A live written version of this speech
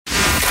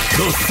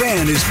The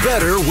Fan is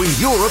better when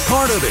you're a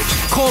part of it.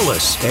 Call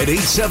us at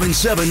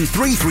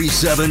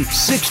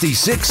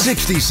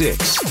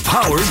 877-337-6666.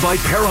 Powered by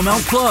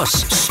Paramount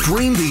Plus.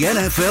 Stream the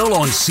NFL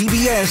on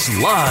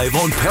CBS live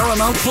on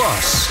Paramount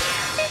Plus.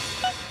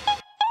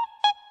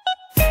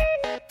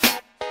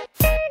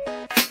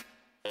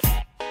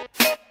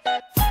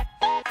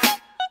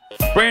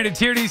 Brandon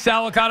Tierney,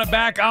 Salicata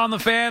back on the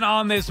Fan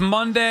on this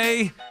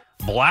Monday.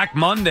 Black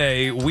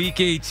Monday, Week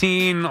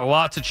 18.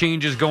 Lots of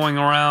changes going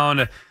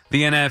around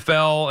the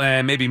NFL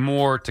and maybe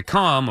more to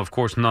come. Of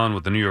course, none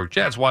with the New York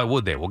Jets. Why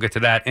would they? We'll get to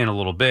that in a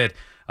little bit.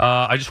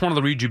 I just wanted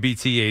to read you,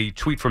 BT, a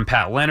tweet from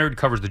Pat Leonard,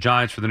 covers the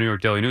Giants for the New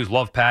York Daily News.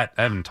 Love Pat.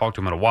 I haven't talked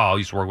to him in a while. I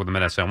used to work with him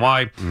at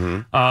SNY.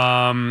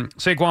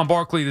 Saquon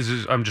Barkley,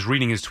 I'm just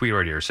reading his tweet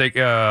right here.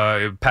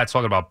 Pat's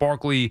talking about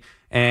Barkley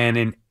and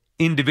an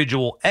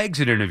individual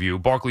exit interview.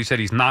 Barkley said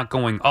he's not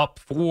going up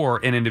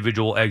for an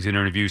individual exit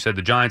interview. Said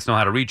the Giants know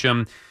how to reach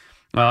him.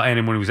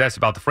 And when he was asked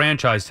about the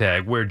franchise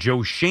tag, where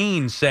Joe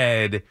Shane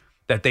said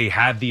that they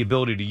have the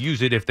ability to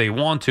use it if they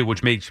want to,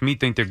 which makes me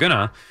think they're going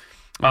to.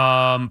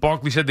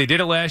 Barkley said they did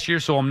it last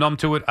year, so I'm numb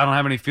to it. I don't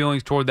have any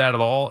feelings toward that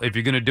at all. If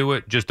you're going to do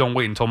it, just don't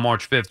wait until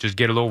March 5th. Just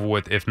get it over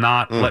with. If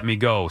not, let me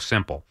go.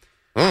 Simple.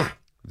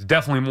 There's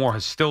definitely more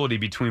hostility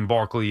between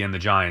Barkley and the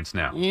Giants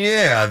now.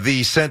 Yeah,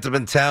 the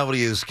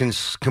sentimentality is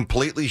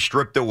completely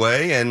stripped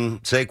away,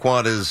 and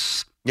Saquon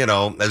is,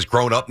 has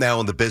grown up now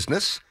in the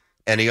business,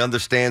 and he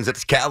understands that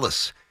it's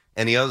callous,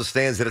 and he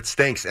understands that it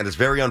stinks, and it's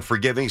very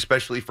unforgiving,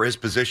 especially for his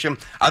position.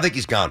 I think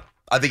he's gone.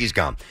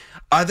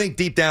 I think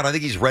deep down, I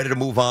think he's ready to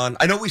move on.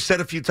 I know we said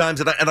a few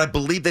times, and I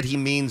believe that he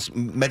means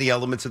many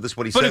elements of this,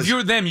 what he says. But if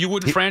you're them, you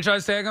wouldn't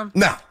franchise tag him?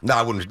 No,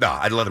 I wouldn't. No,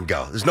 I'd let him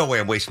go. There's no way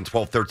I'm wasting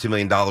 $12, $13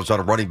 million on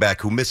a running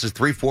back who misses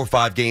 3, 4,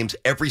 5 games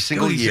every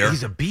single year.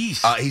 He's a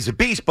beast. He's a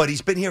beast, but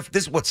he's been here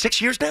for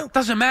 6 years now?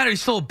 Doesn't matter.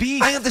 He's still a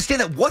beast. I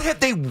understand that. What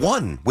have they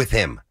won with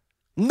him?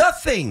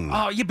 Nothing.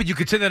 Oh, yeah, but you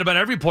could say that about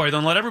every player.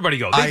 Then let everybody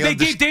go. They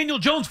gave Daniel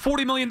Jones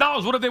 $40 million.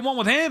 What have they won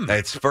with him?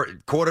 It's for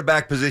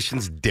quarterback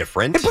position's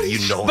different. But he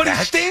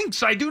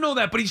stinks. I do know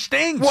that, but he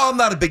stinks. Well, I'm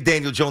not a big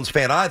Daniel Jones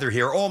fan either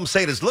here. All I'm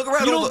saying is look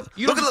around. Look at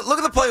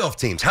the playoff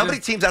teams. How many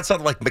teams outside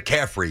of like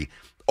McCaffrey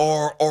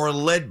are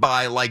led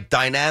by like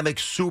dynamic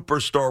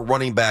superstar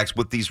running backs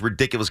with these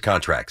ridiculous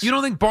contracts? You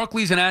don't think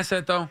Barkley's an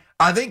asset, though?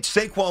 I think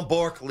Saquon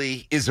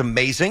Barkley is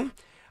amazing.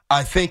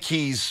 I think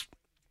he's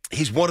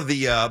one of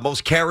the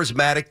most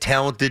charismatic,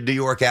 talented New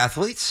York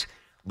athletes,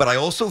 but I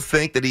also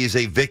think that he is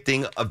a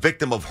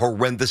victim of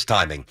horrendous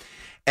timing.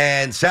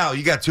 And Sal,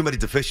 you got too many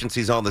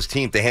deficiencies on this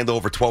team to hand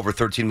over $12 or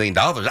 $13 million.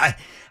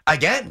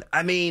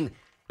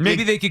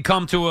 Maybe they could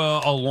come to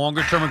a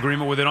longer-term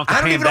agreement where they don't have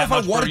to I pay don't even him know that if I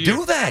much want per to year.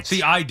 do that.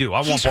 See, I do.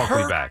 I want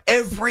Barkley back.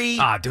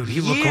 Dude,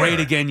 he looked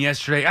great again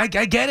yesterday. I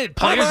get it.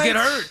 Players get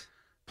hurt.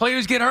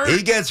 Players get hurt.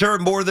 He gets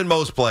hurt more than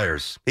most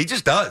players. He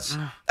just does.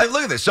 And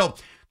look at this. So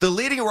the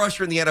leading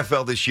rusher in the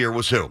NFL this year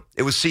was who?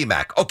 It was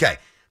C-Mac. Okay.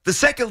 The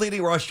second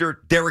leading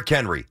rusher, Derrick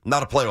Henry,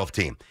 not a playoff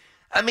team.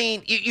 I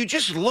mean, you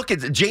just look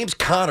at James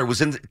Conner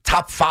was in the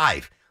top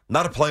 5,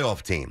 not a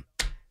playoff team.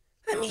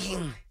 I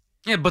mean,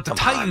 yeah, but the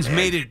Titans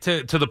made it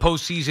to the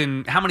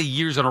postseason how many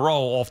years in a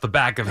row off the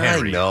back of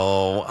Henry? I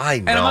know.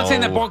 And I'm not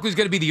saying that Barkley's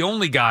going to be the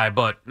only guy,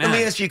 but let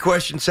me ask you a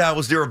question, Sal.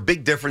 Was there a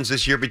big difference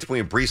this year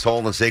between Breece Hall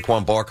and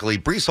Saquon Barkley?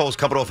 Breece Hall's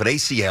coming off an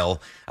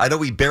ACL. I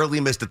know he barely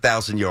missed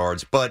 1,000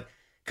 yards, but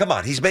come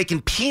on, he's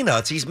making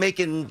peanuts. He's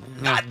making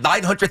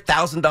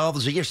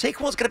 $900,000 a year.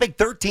 Saquon's going to make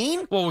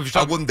 13. Well,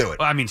 I wouldn't do it.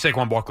 I mean,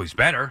 Saquon Barkley's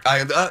better.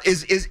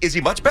 Is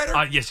he much better?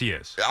 Yes, he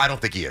is. I don't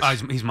think he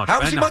is. He's much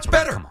better. How is he much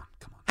better? Come on.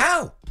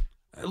 How?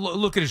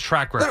 Look at his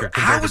track record.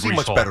 How is he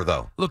much better,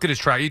 though? Look at his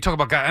track. You talk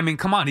about guy. I mean,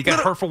 come on. He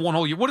got hurt for one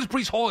whole year. What has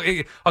Breece Hall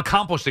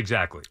accomplished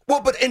exactly? Well,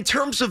 but in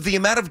terms of the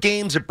amount of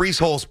games that Breece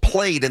Hall's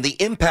played and the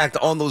impact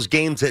on those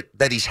games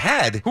that he's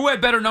had, who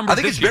had better numbers? I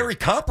think it's very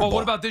comparable. Well,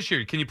 what about this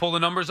year? Can you pull the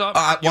numbers up?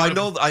 I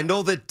know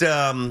that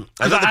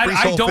Breece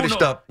Hall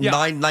finished up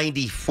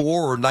 994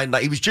 or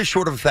 990. He was just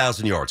short of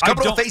 1,000 yards.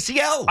 Coming off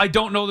ACL. I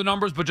don't know the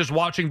numbers, but just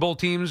watching both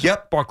teams,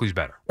 Barkley's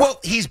better.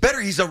 Well, he's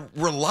better. He's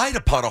relied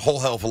upon a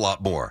whole hell of a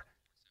lot more.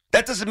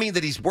 That doesn't mean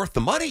that he's worth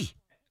the money.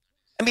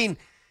 I mean,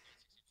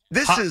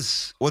 what's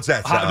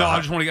that? I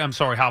just want to. I'm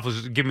sorry, Hoff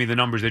was giving me the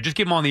numbers there. Just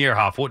give them on the air,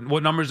 Hoff.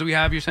 What numbers do we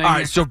have? You're saying? All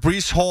right. So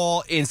Breece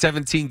Hall in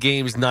 17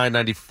 games,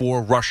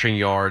 994 rushing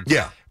yards.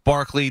 Yeah.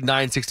 Barkley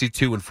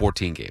 962 in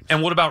 14 games.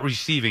 And what about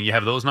receiving? You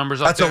have those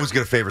numbers up That's there? always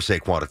going to favor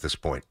Saquon at this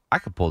point. I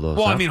could pull those.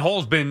 Well, up. I mean,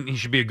 he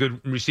should be a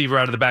good receiver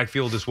out of the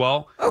backfield as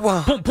well.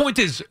 Point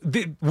is,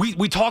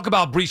 we talk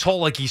about Breece Hall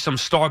like he's some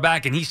star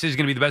back, and he says he's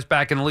going to be the best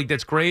back in the league.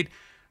 That's great.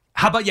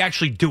 How about you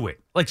actually do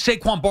it? Like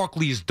Saquon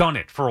Barkley has done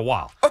it for a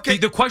while. Okay.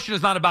 The question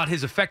is not about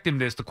his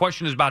effectiveness. The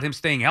question is about him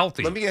staying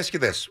healthy. Let me ask you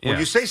this. When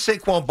you say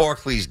Saquon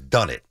Barkley's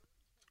done it,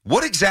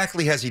 what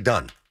exactly has he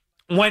done?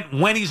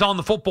 When he's on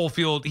the football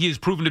field, he has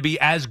proven to be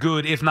as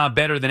good, if not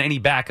better, than any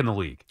back in the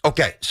league.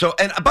 Okay. So,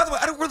 and by the way,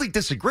 I don't really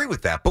disagree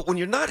with that. But when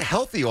you're not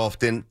healthy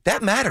often,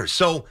 that matters.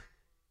 So,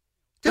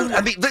 dude,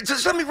 I mean,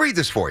 just let me read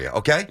this for you,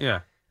 okay?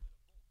 Yeah.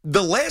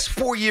 The last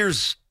 4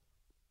 years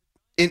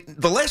in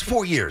the last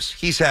 4 years,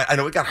 he's had, I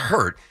know he got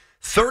hurt,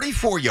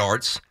 34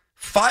 yards,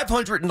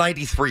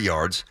 593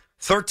 yards,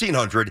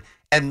 1,300,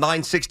 and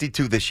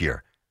 962 this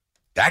year.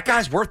 That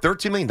guy's worth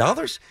 $13 million?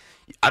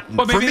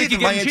 But For me, they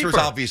could my get him answer is cheaper.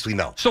 obviously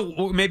no.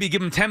 So maybe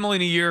give him $10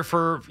 million a year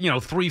for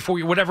 3-4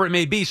 years, whatever it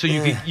may be. So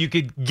you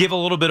could give a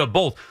little bit of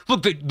both.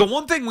 Look, the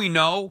one thing we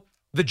know,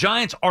 the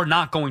Giants are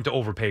not going to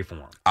overpay for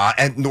him,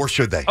 and nor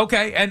should they.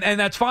 Okay, and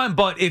that's fine.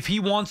 But if he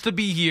wants to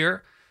be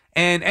here,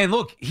 and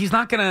look, he's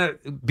not gonna,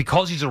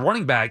 because he's a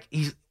running back.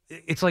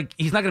 It's like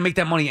he's not gonna make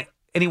that money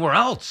anywhere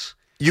else.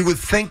 You would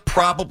think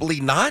probably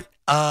not.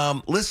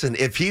 Listen,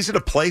 if he's in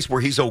a place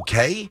where he's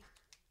okay.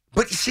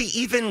 But you see,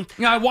 even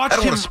I watched I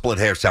don't him want to split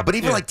hairs out, but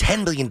even like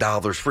 $10 million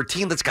for a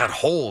team that's got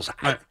holes,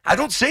 I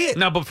don't see it.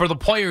 No, but for the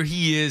player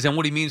he is and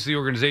what he means to the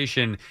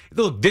organization,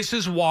 look, this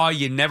is why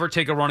you never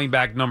take a running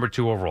back number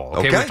 2 overall.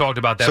 Okay, we've talked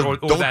about that. So or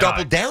don't that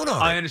double down on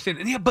it. I understand.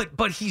 And yeah,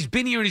 but he's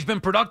been here and he's been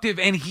productive,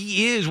 and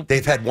he is.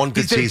 They've had one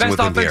good season he's with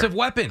the best him here. offensive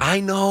weapon. I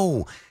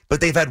know,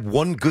 but they've had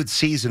one good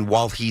season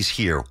while he's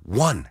here.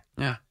 One.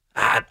 Yeah.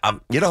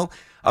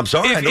 I'm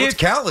sorry. I know it's If-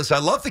 callous. I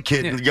love the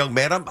kid, the young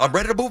man. I'm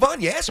ready to move on.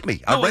 You asked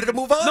me. I'm ready to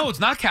move on. No, it's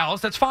not callous.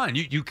 That's fine.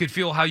 You could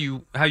feel how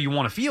you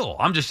want to feel.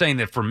 I'm just saying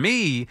that for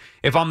me,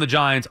 if I'm the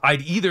Giants,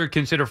 I'd either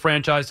consider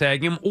franchise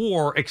tagging him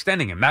or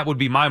extending him. That would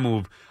be my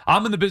move.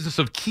 I'm in the business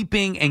of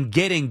keeping and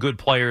getting good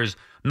players,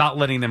 not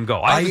letting them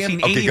go. I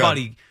haven't seen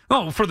anybody.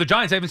 No, for the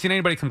Giants, I haven't seen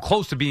anybody come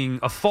close to being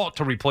a thought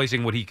to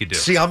replacing what he could do.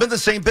 See, I'm in the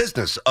same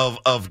business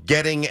of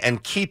getting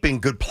and keeping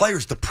good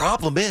players. The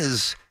problem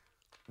is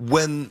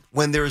when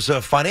there's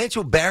a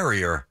financial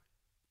barrier,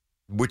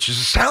 which is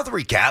a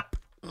salary cap,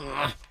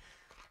 I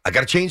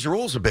got to change the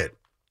rules a bit.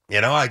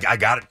 I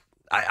got it.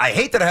 I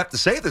hate that I have to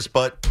say this,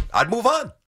 but I'd move on.